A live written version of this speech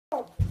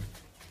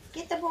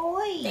Get the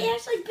boy. They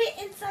actually bit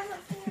inside my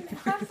finger.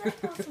 How's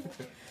that possible?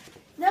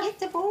 No. Get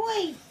the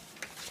boy.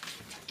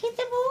 Get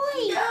the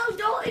boy. No,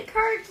 don't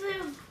encourage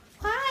them.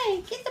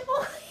 Why? Get the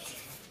boy.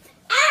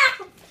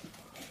 Ow!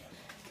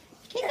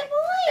 Get the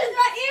boy. It's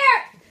my ear.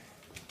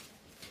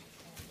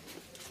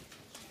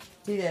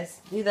 Do this.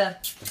 Do the.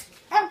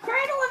 I'm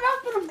cradling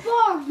up in a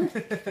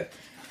ball.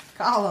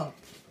 Call him.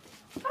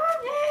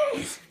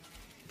 Mommy.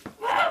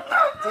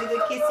 Do the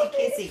kissy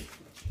kissy.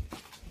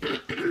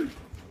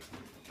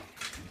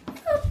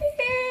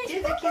 Do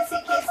the kissy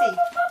kissy.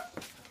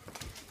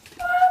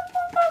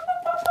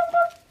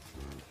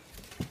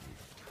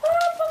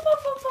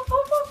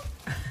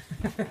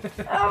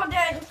 Oh,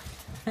 Dad.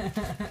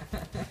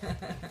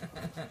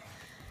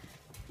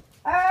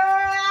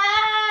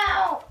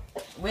 Ow!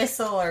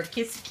 Whistle or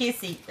kissy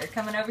kissy. They're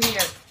coming over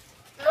here.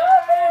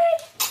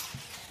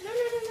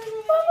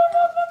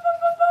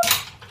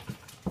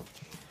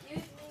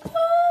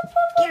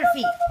 Get her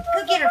feet. Go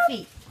get her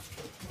feet.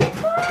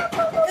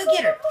 Go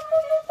get her.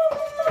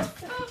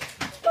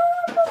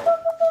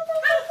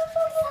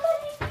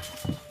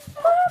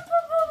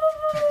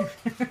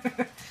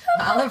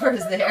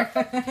 Oliver's there.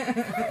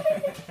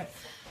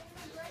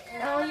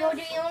 No, you're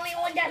the only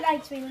one that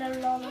likes me,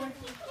 little Oliver.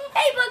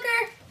 Hey,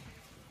 Booker!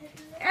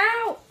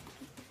 Ow!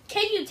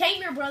 Can you take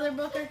your brother,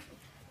 Booker?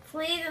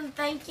 Please and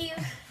thank you.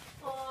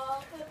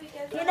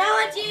 You know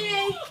what you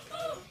need?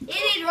 You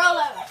need to roll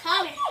over.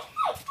 Come here.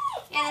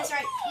 Yeah, that's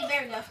right. You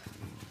better go.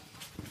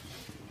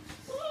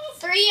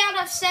 3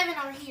 out of 7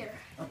 are here.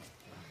 Ow!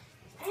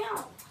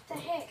 What the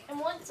heck? And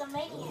one's a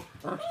maniac.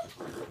 Ow.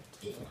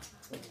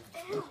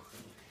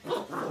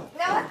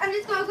 No, I'm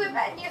just gonna quit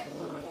patting you.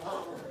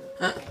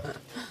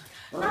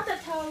 Not the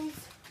toes.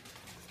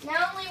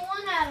 Now only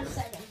 1 out of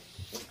 7.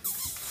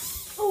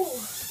 Ooh.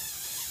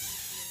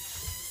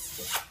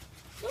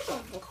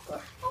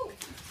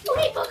 Oh,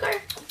 hey, Booker.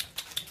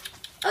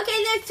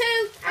 Okay, there's 2.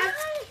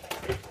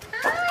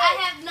 I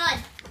have none.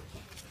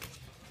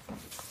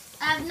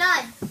 I have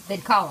none.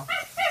 Then call him.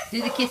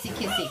 Do the kissy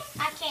kissy.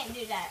 I can't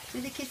do that.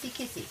 Do the kissy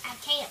kissy. I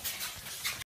can't.